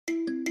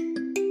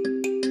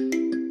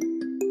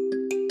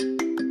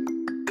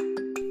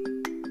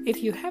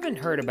If you haven't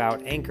heard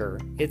about Anchor,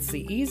 it's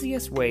the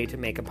easiest way to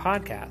make a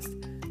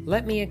podcast.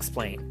 Let me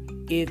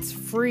explain. It's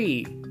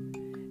free.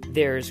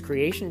 There's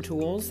creation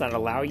tools that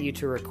allow you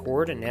to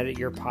record and edit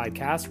your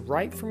podcast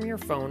right from your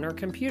phone or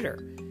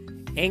computer.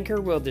 Anchor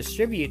will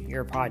distribute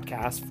your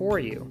podcast for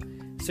you,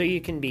 so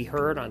you can be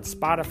heard on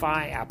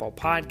Spotify, Apple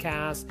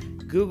Podcasts,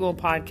 Google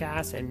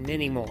Podcasts, and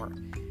many more.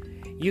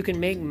 You can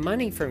make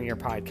money from your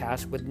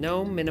podcast with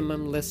no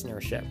minimum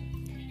listenership.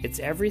 It's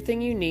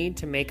everything you need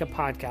to make a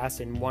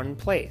podcast in one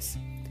place.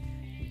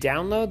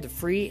 Download the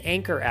free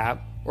Anchor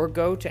app or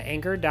go to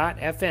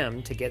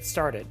anchor.fm to get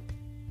started.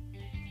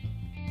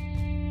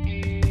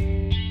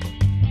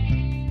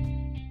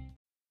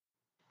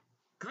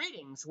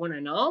 Greetings, one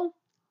and all.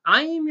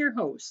 I am your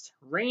host,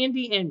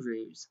 Randy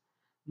Andrews.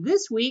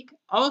 This week,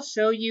 I'll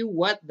show you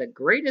what the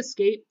Great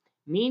Escape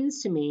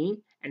means to me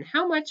and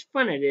how much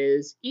fun it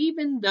is,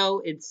 even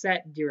though it's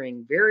set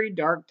during very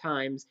dark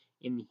times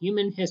in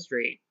human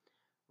history.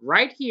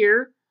 Right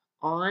here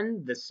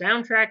on the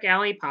Soundtrack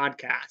Alley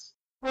podcast.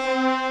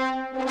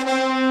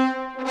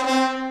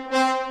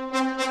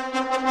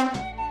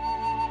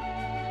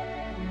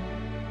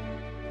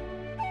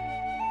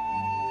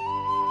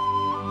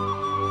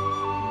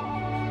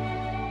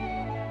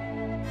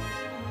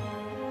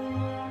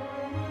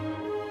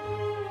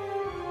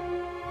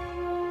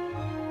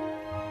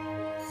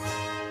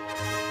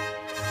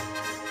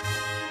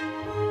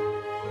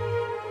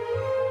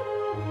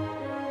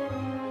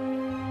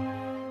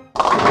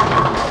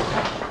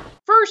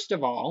 First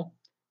of all,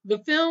 the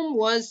film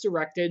was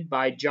directed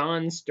by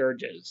John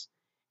Sturges,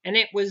 and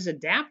it was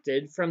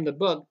adapted from the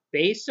book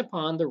based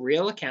upon the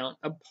real account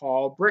of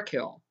Paul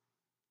Brickhill.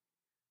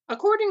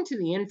 According to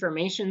the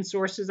information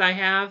sources I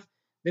have,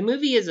 the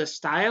movie is a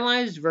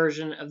stylized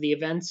version of the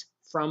events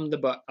from the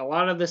book. A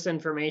lot of this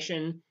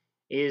information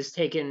is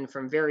taken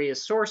from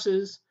various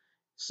sources,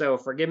 so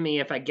forgive me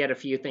if I get a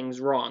few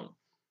things wrong.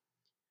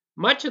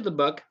 Much of the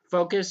book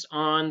focused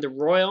on the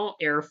Royal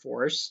Air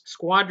Force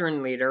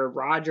squadron leader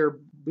Roger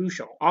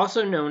Bushell,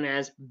 also known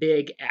as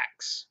Big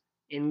X,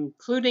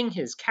 including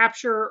his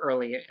capture,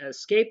 early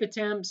escape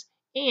attempts,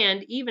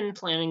 and even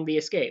planning the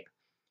escape.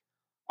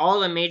 All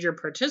the major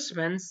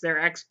participants, their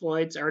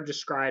exploits are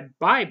described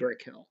by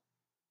Brickhill.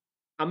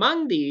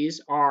 Among these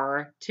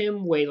are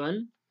Tim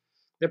Whalen,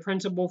 the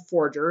principal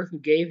forger who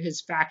gave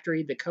his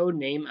factory the code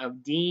name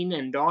of Dean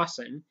and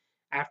Dawson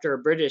after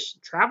a British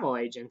travel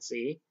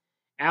agency,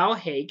 Al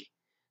Haig,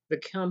 the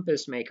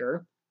compass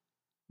maker,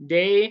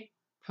 Day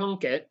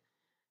Plunkett,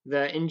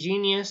 the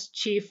ingenious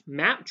chief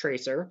map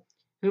tracer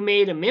who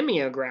made a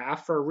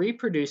mimeograph for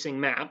reproducing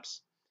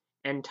maps,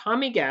 and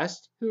Tommy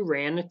Guest, who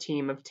ran a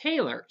team of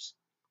tailors.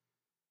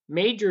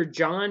 Major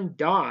John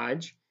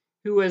Dodge,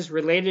 who was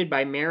related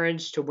by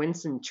marriage to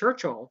Winston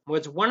Churchill,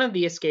 was one of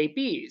the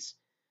escapees.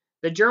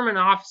 The German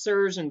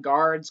officers and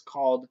guards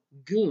called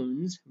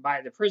goons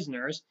by the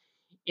prisoners,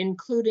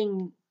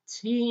 including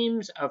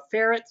teams of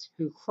ferrets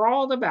who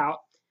crawled about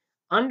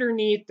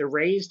underneath the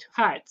raised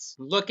huts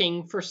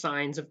looking for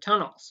signs of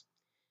tunnels.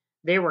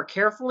 They were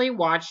carefully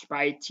watched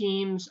by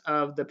teams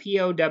of the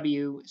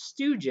POW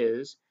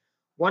stooges,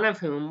 one of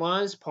whom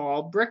was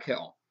Paul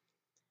Brickhill,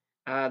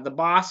 the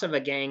boss of a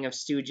gang of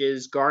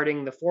stooges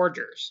guarding the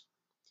forgers.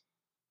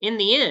 In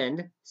the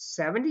end,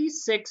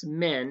 76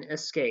 men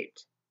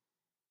escaped.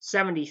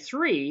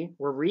 73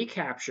 were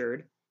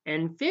recaptured,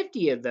 and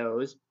 50 of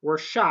those were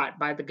shot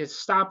by the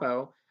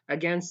Gestapo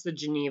against the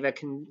Geneva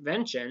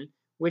Convention,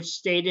 which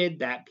stated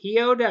that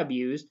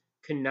POWs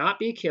could not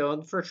be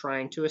killed for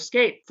trying to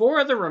escape.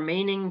 4 of the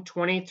remaining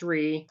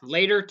 23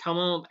 later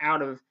tumbled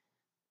out of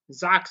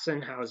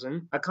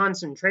Sachsenhausen, a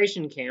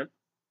concentration camp,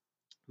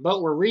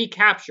 but were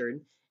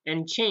recaptured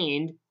and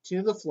chained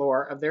to the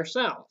floor of their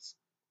cells.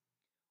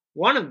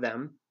 One of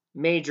them,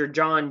 Major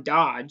John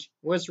Dodge,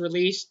 was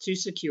released to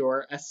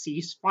secure a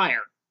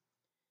ceasefire.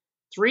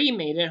 3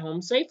 made it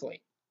home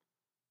safely.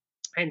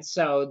 And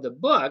so the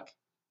book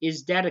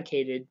is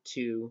dedicated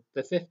to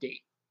the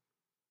 50.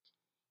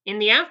 In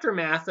the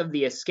aftermath of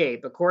the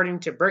escape, according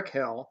to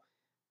Brickhill,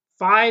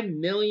 5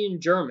 million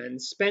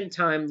Germans spent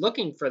time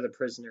looking for the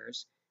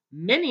prisoners,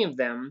 many of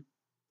them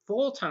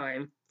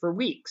full-time for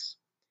weeks.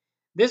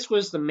 This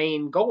was the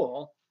main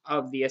goal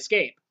of the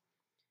escape.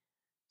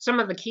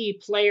 Some of the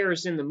key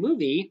players in the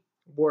movie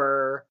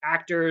were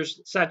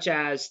actors such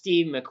as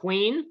Steve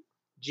McQueen,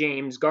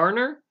 James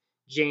Garner,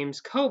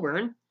 James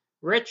Coburn,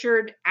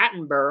 Richard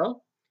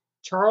Attenborough,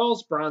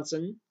 Charles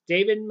Bronson,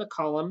 David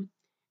McCallum,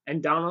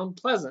 and Donald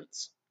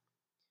Pleasance.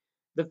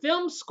 The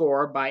film's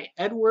score by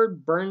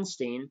Edward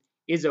Bernstein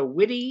is a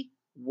witty,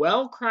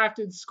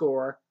 well-crafted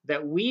score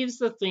that weaves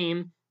the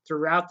theme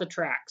throughout the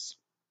tracks.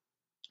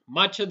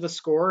 Much of the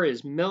score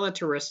is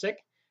militaristic.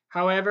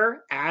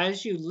 However,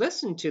 as you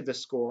listen to the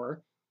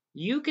score,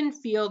 you can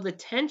feel the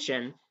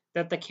tension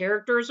that the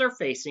characters are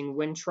facing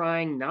when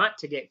trying not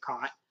to get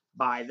caught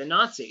by the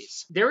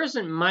Nazis. There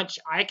isn't much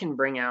I can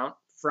bring out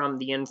from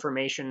the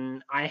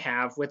information I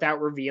have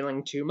without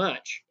revealing too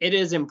much. It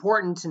is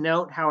important to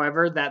note,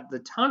 however, that the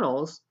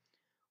tunnels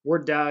were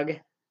dug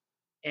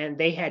and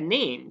they had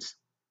names.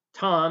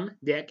 Tom,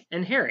 Dick,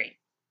 and Harry.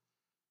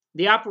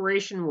 The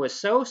operation was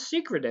so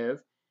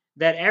secretive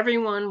that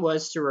everyone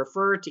was to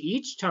refer to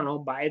each tunnel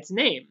by its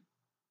name.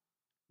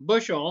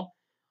 Bushell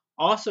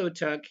also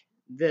took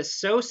this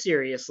so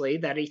seriously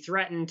that he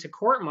threatened to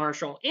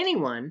court-martial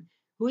anyone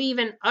who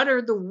even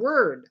uttered the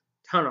word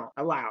tunnel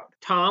aloud.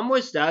 Tom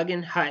was dug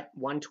in Hut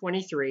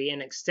 123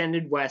 and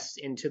extended west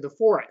into the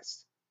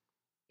forest.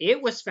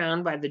 It was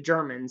found by the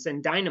Germans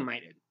and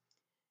dynamited.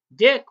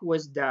 Dick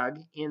was dug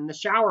in the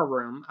shower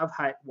room of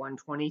Hut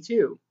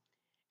 122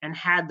 and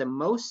had the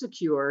most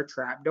secure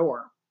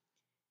trapdoor.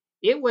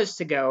 It was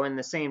to go in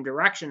the same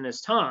direction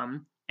as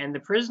Tom, and the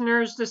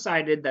prisoners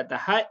decided that the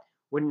hut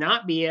would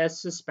not be a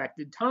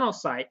suspected tunnel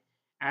site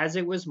as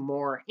it was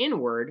more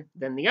inward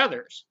than the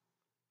others.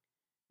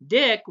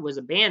 Dick was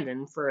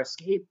abandoned for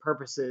escape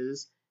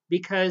purposes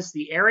because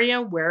the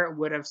area where it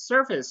would have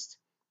surfaced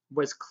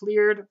was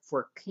cleared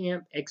for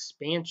camp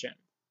expansion.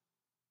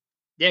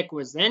 Dick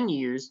was then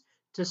used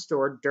to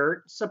store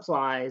dirt,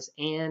 supplies,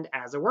 and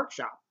as a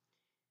workshop.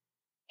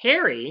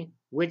 Harry,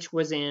 which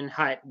was in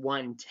Hut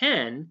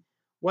 110,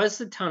 was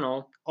the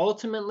tunnel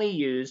ultimately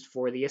used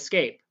for the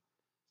escape.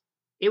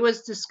 It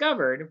was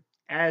discovered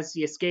as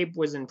the escape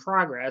was in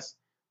progress,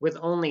 with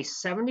only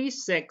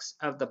 76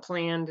 of the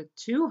planned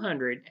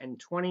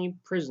 220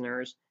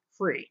 prisoners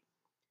free.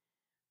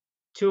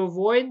 To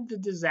avoid the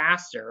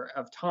disaster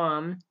of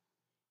Tom,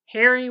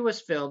 Harry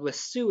was filled with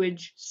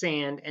sewage,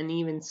 sand, and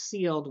even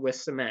sealed with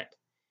cement.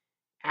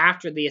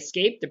 After the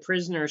escape, the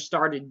prisoners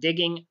started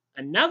digging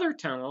another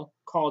tunnel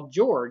called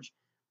George,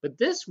 but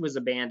this was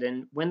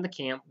abandoned when the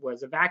camp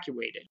was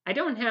evacuated. I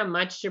don't have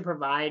much to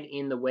provide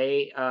in the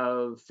way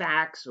of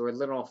facts or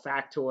little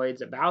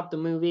factoids about the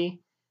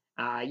movie.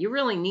 You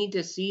really need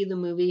to see the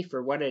movie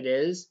for what it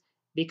is,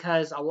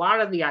 because a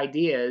lot of the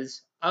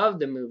ideas of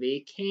the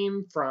movie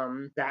came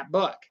from that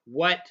book.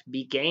 What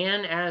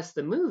began as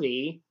the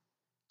movie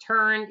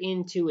turned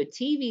into a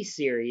TV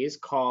series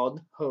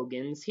called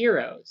Hogan's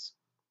Heroes.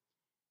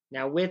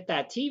 Now, with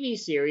that TV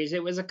series,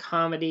 it was a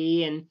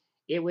comedy and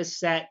it was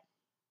set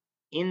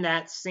in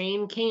that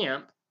same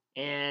camp,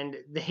 and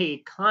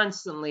they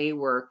constantly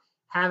were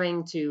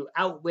having to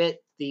outwit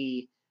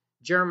the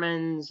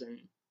Germans and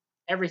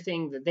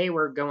everything that they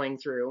were going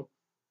through.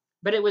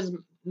 But it was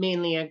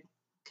mainly a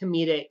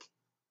comedic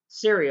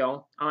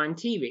serial on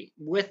TV.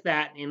 With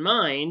that in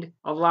mind,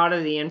 a lot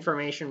of the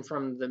information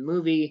from the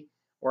movie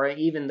or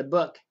even the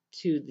book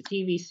to the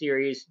TV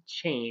series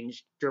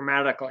changed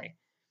dramatically.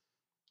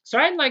 So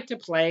I'd like to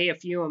play a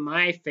few of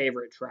my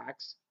favorite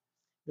tracks.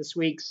 This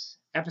week's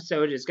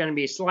episode is going to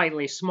be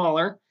slightly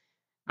smaller.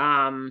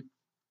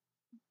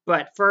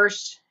 But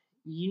first,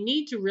 you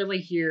need to really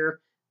hear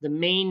the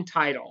main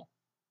title,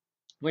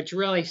 which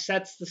really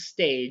sets the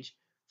stage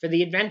for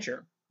the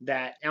adventure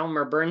that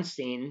Elmer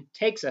Bernstein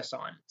takes us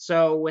on.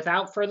 So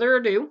without further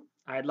ado,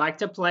 I'd like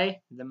to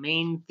play the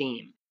main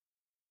theme.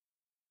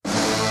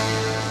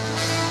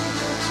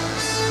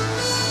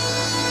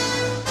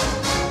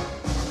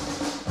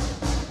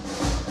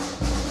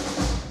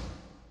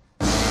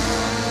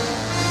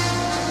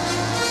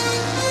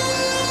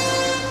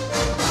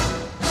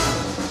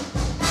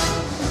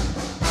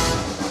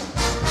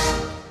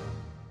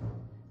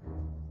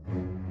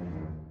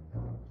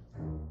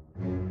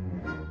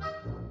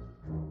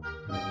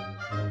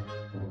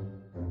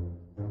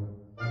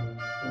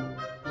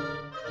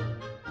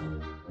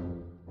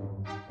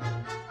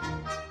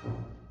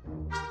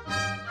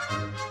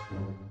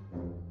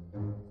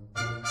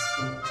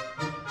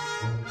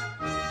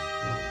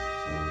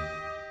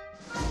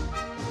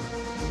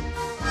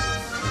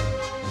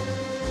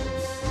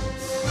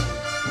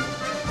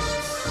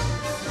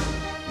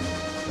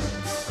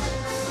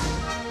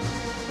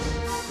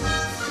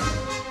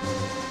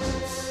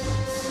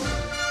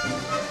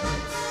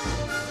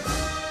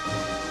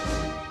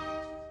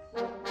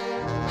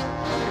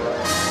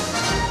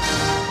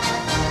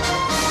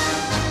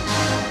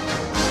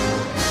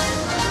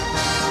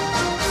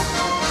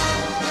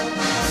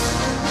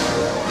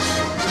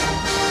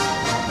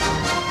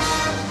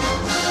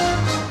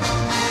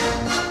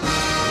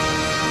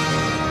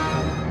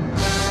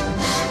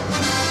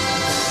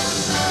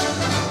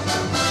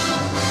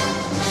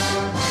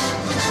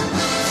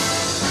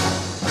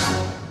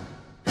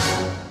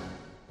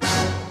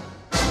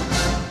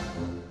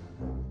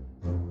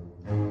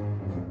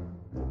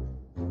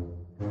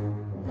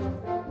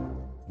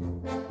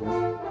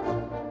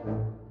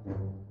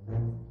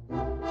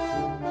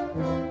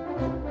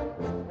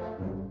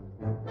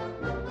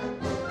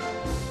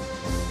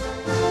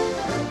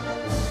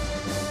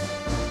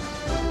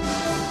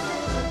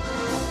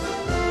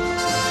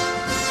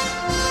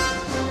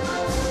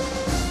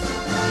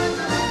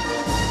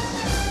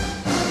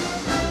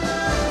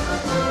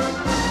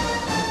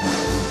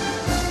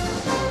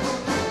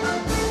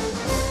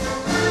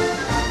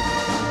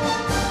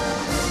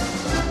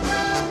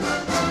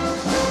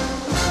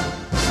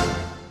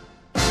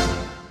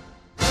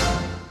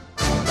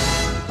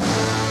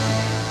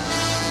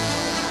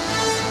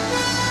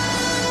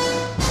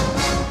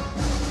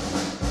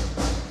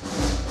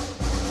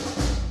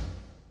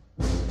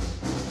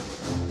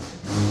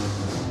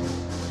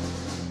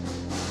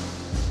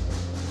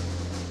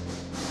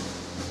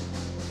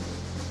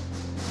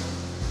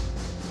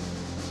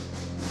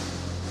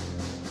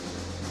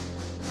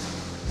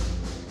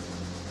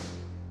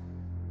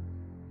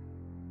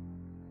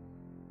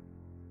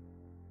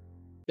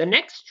 The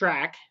next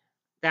track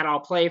that I'll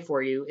play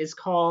for you is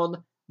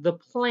called The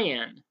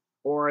Plan,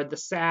 or The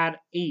Sad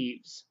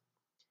Eves.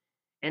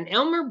 And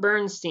Elmer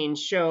Bernstein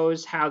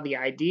shows how the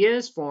idea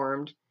is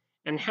formed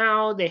and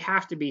how they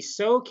have to be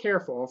so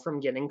careful from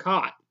getting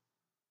caught.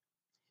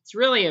 It's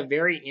really a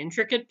very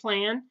intricate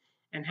plan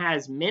and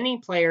has many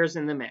players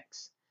in the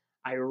mix.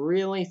 I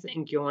really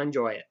think you'll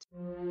enjoy it.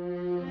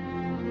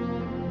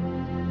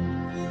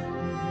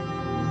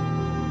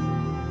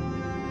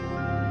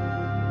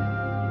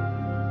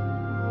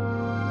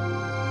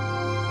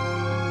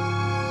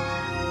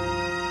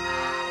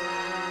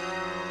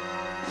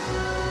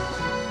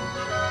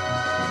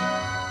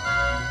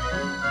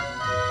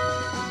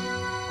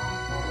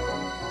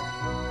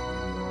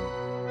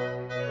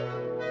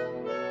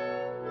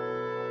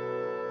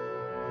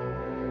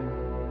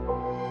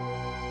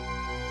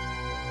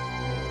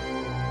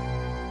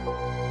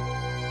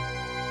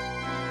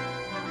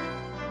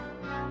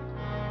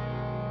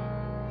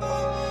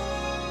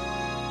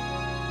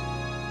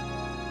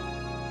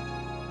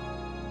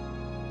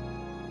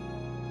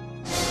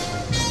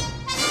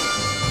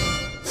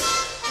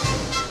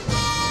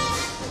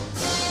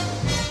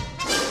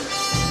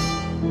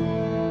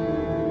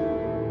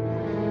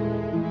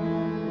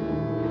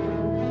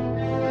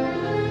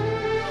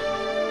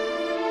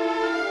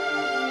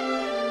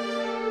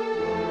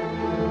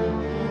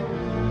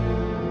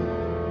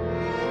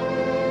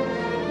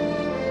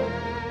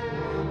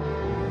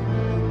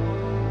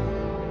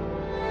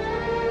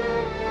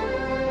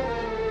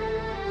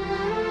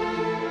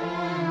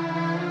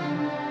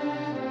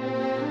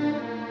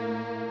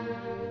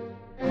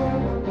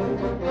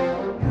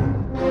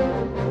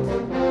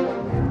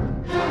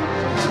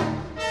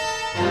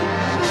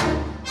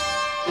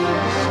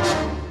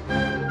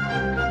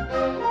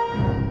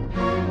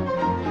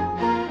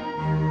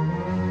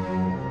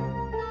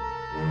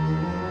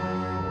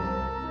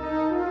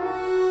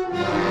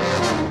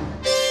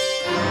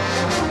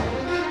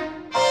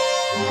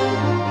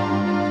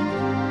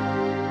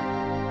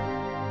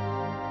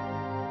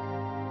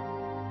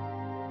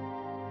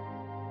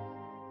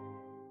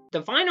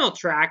 The final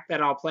track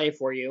that I'll play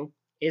for you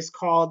is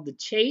called The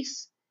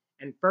Chase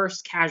and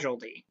First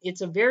Casualty.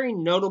 It's a very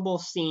notable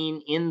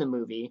scene in the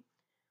movie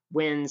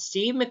when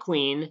Steve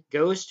McQueen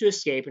goes to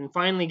escape and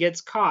finally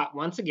gets caught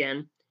once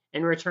again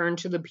and returned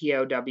to the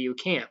POW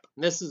camp.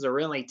 This is a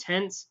really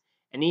tense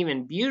and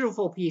even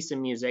beautiful piece of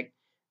music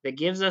that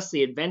gives us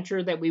the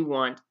adventure that we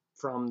want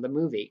from the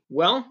movie.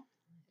 Well,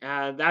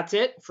 that's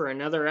it for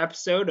another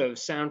episode of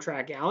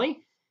Soundtrack Alley.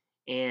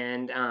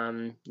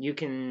 And you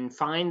can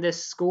find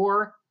this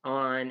score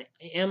on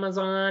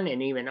Amazon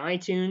and even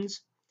iTunes.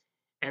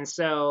 And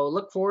so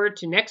look forward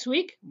to next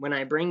week when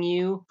I bring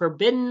you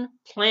Forbidden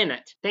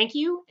Planet. Thank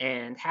you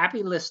and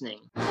happy listening.